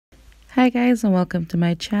Hi guys, and welcome to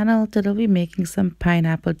my channel. Today we'll be making some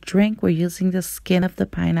pineapple drink. We're using the skin of the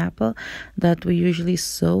pineapple that we usually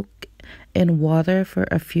soak in water for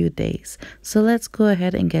a few days. So let's go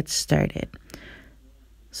ahead and get started.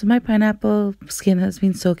 So my pineapple skin has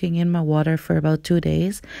been soaking in my water for about 2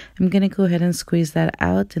 days. I'm going to go ahead and squeeze that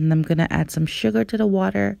out, and I'm going to add some sugar to the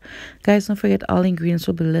water. Guys, don't forget all ingredients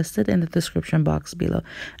will be listed in the description box below.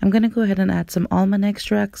 I'm going to go ahead and add some almond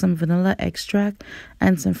extract, some vanilla extract,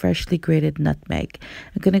 and some freshly grated nutmeg.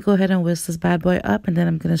 I'm going to go ahead and whisk this bad boy up, and then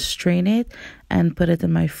I'm going to strain it and put it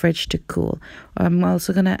in my fridge to cool. I'm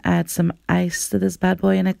also going to add some ice to this bad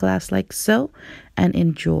boy in a glass like so, and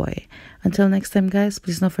enjoy. Until next time guys,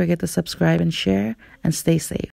 please don't forget to subscribe and share, and stay safe.